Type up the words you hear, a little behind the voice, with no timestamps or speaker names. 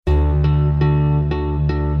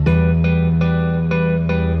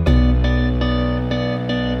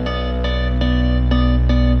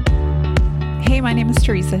is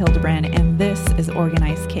Teresa Hildebrand, and this is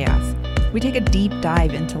Organized Chaos. We take a deep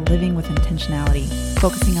dive into living with intentionality,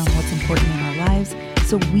 focusing on what's important in our lives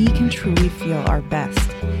so we can truly feel our best.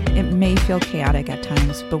 It may feel chaotic at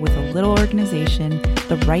times, but with a little organization,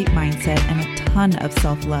 the right mindset, and a ton of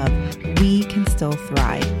self-love, we can still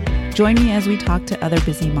thrive. Join me as we talk to other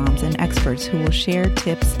busy moms and experts who will share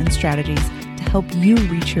tips and strategies to help you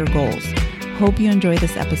reach your goals. Hope you enjoy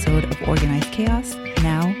this episode of Organized Chaos.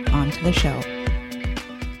 Now, on to the show.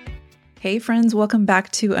 Hey friends, welcome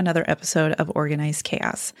back to another episode of Organized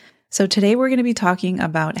Chaos. So today we're going to be talking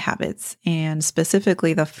about habits, and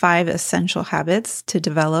specifically the 5 essential habits to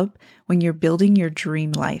develop when you're building your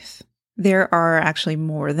dream life. There are actually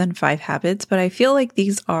more than 5 habits, but I feel like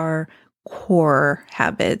these are core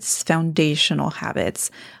habits, foundational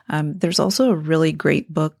habits. There's also a really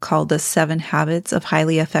great book called The 7 Habits of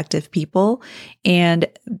Highly Effective People, and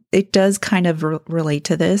it does kind of relate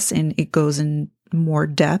to this, and it goes in more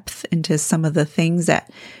depth into some of the things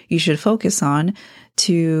that you should focus on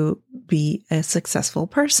to be a successful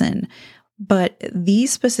person. But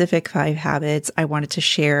these specific 5 habits I wanted to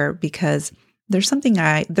share because there's something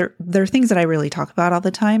there are things that I really talk about all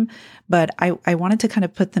the time, but I wanted to kind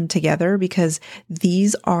of put them together because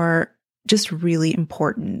these are just really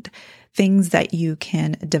important things that you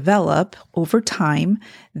can develop over time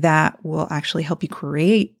that will actually help you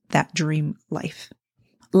create that dream life.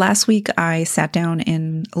 Last week, I sat down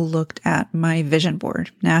and looked at my vision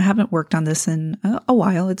board. Now, I haven't worked on this in a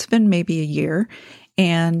while. It's been maybe a year.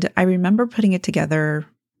 And I remember putting it together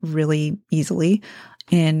really easily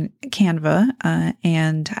in Canva,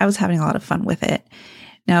 and I was having a lot of fun with it.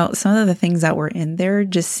 Now, some of the things that were in there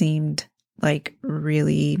just seemed like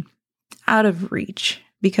really out of reach,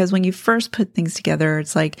 because when you first put things together,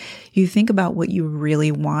 it's like you think about what you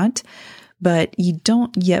really want, but you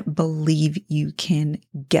don't yet believe you can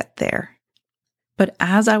get there. But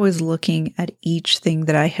as I was looking at each thing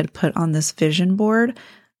that I had put on this vision board,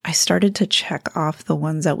 I started to check off the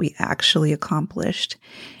ones that we actually accomplished.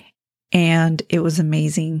 And it was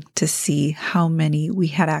amazing to see how many we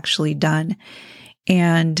had actually done.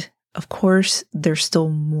 And of course, there's still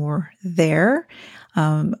more there,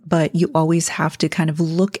 but you always have to kind of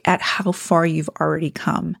look at how far you've already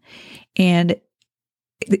come. And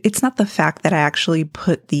it's not the fact that I actually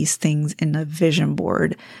put these things in a vision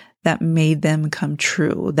board that made them come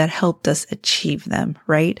true, that helped us achieve them,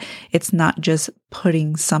 right? It's not just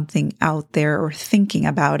putting something out there or thinking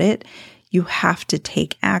about it. You have to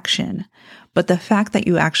take action. But the fact that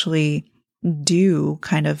you actually do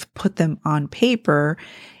kind of put them on paper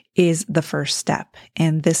is the first step.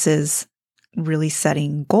 And this is really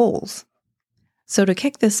setting goals. So to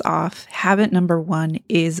kick this off, habit number 1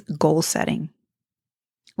 is goal setting.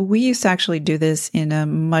 We used to actually do this in a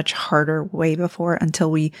much harder way before until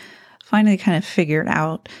we finally kind of figured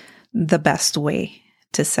out the best way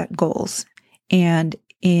to set goals. And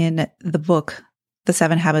in the book, The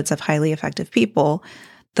 7 Habits of Highly Effective People,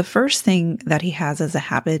 the first thing that he has as a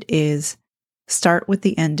habit is start with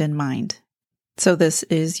the end in mind. So this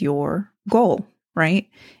is your goal, right?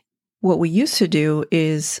 What we used to do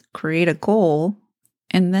is create a goal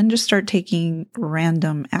and then just start taking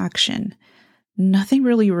random action. Nothing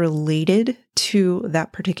really related to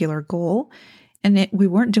that particular goal. And we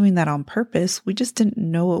weren't doing that on purpose. We just didn't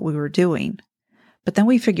know what we were doing. But then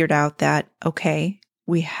we figured out that, okay,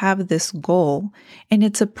 we have this goal and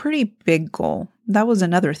it's a pretty big goal. That was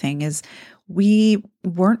another thing, is we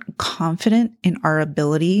weren't confident in our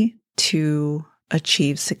ability to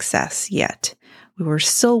achieve success yet. We were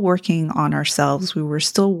still working on ourselves. We were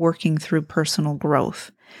still working through personal growth.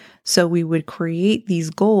 So we would create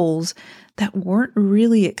these goals that weren't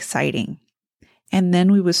really exciting. And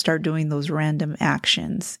then we would start doing those random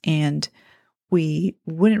actions, and we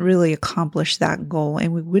wouldn't really accomplish that goal,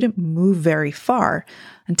 and we wouldn't move very far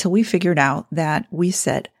until we figured out that we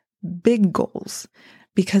set big goals,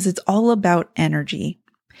 because it's all about energy.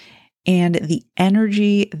 And the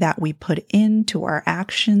energy that we put into our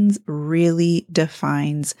actions really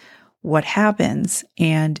defines what happens.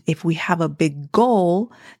 And if we have a big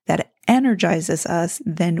goal that energizes us,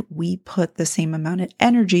 then we put the same amount of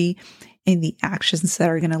energy in the actions that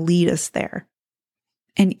are going to lead us there.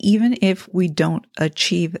 And even if we don't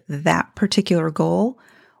achieve that particular goal,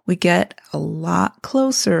 we get a lot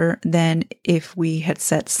closer than if we had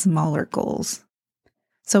set smaller goals.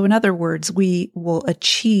 So in other words, we will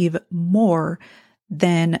achieve more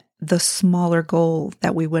than the smaller goal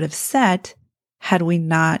that we would have set had we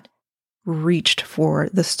not reached for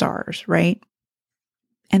the stars, right?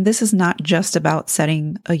 And this is not just about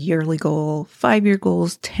setting a yearly goal, 5-year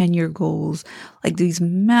goals, 10-year goals, like these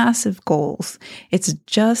massive goals. It's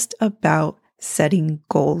just about setting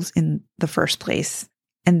goals in the first place.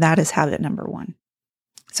 And that is habit number 1.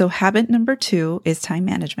 So habit number 2 is time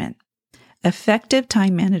management. Effective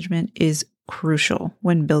time management is crucial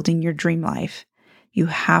when building your dream life. You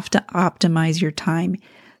have to optimize your time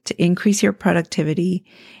to increase your productivity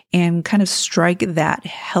and kind of strike that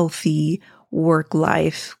healthy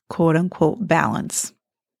work-life, quote unquote, balance.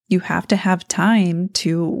 You have to have time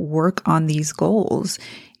to work on these goals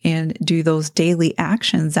and do those daily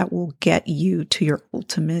actions that will get you to your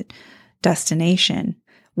ultimate destination.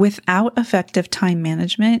 Without effective time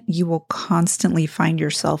management, you will constantly find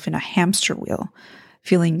yourself in a hamster wheel,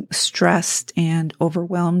 feeling stressed and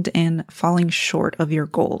overwhelmed and falling short of your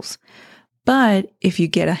goals. But if you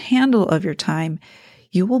get a handle of your time,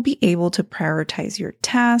 you will be able to prioritize your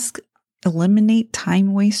tasks, eliminate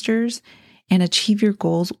time wasters, and achieve your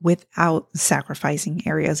goals without sacrificing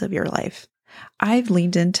areas of your life. I've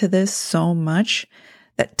leaned into this so much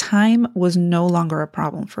that time was no longer a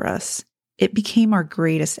problem for us. It became our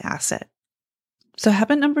greatest asset. So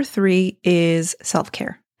habit number 3 is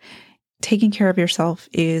self-care. Taking care of yourself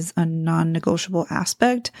is a non-negotiable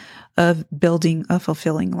aspect of building a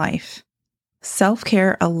fulfilling life.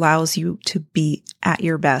 Self-care allows you to be at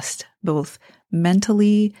your best, both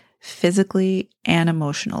mentally, physically, and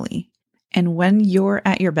emotionally. And when you're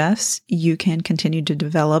at your best, you can continue to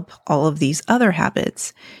develop all of these other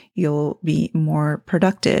habits. You'll be more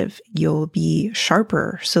productive. You'll be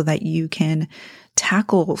sharper so that you can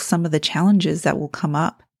tackle some of the challenges that will come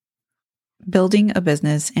up. Building a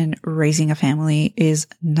business and raising a family is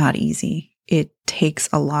not easy. It takes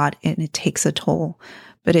a lot and it takes a toll.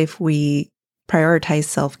 But if we prioritize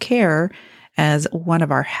self-care as one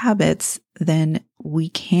of our habits, then we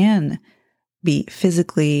can be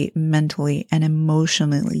physically, mentally, and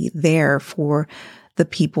emotionally there for the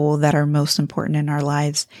people that are most important in our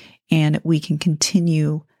lives. And we can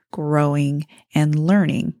continue growing and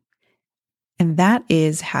learning. And that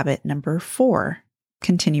is habit number 4,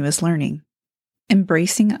 continuous learning.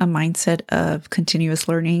 Embracing a mindset of continuous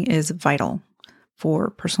learning is vital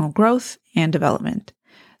for personal growth and development.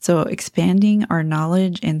 So expanding our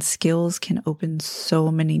knowledge and skills can open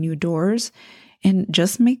so many new doors and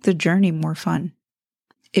just make the journey more fun.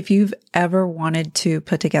 If you've ever wanted to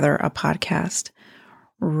put together a podcast,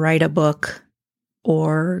 write a book,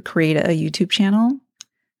 or create a YouTube channel,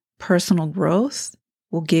 personal growth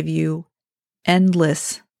will give you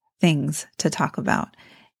endless things to talk about,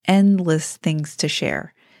 endless things to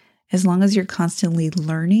share. As long as you're constantly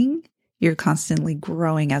learning, you're constantly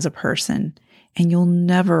growing as a person, and you'll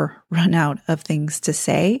never run out of things to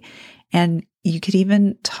say. And you could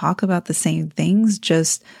even talk about the same things,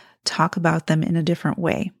 just talk about them in a different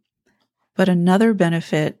way. But another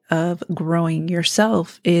benefit of growing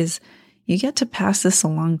yourself is you get to pass this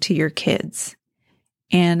along to your kids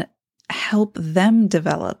and help them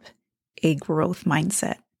develop a growth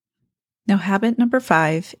mindset. Now, habit number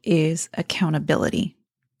 5 is accountability.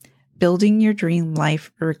 Building your dream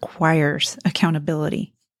life requires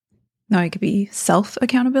accountability. Now, it could be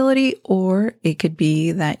self-accountability, or it could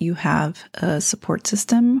be that you have a support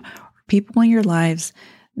system or people in your lives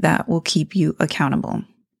that will keep you accountable,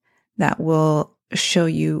 that will show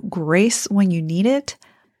you grace when you need it,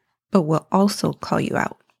 but will also call you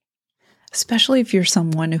out. Especially if you're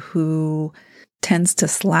someone who tends to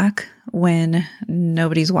slack when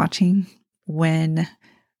nobody's watching, when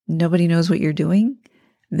nobody knows what you're doing,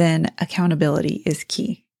 then accountability is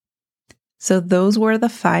key. So those were the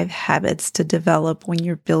 5 habits to develop when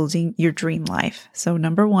you're building your dream life. So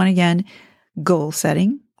number 1, again, goal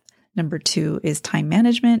setting. Number 2 is time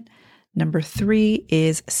management. Number 3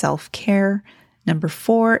 is self-care. Number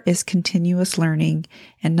 4 is continuous learning.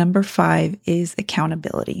 And number 5 is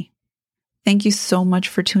accountability. Thank you so much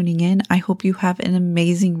for tuning in. I hope you have an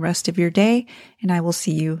amazing rest of your day, and I will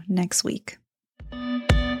see you next week.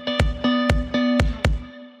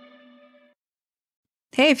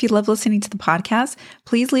 Hey, if you love listening to the podcast,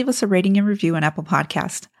 please leave us a rating and review on Apple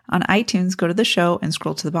Podcast. On iTunes, go to the show and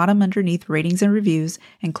scroll to the bottom underneath ratings and reviews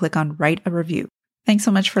and click on write a review. Thanks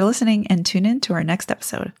so much for listening, and tune in to our next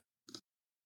episode.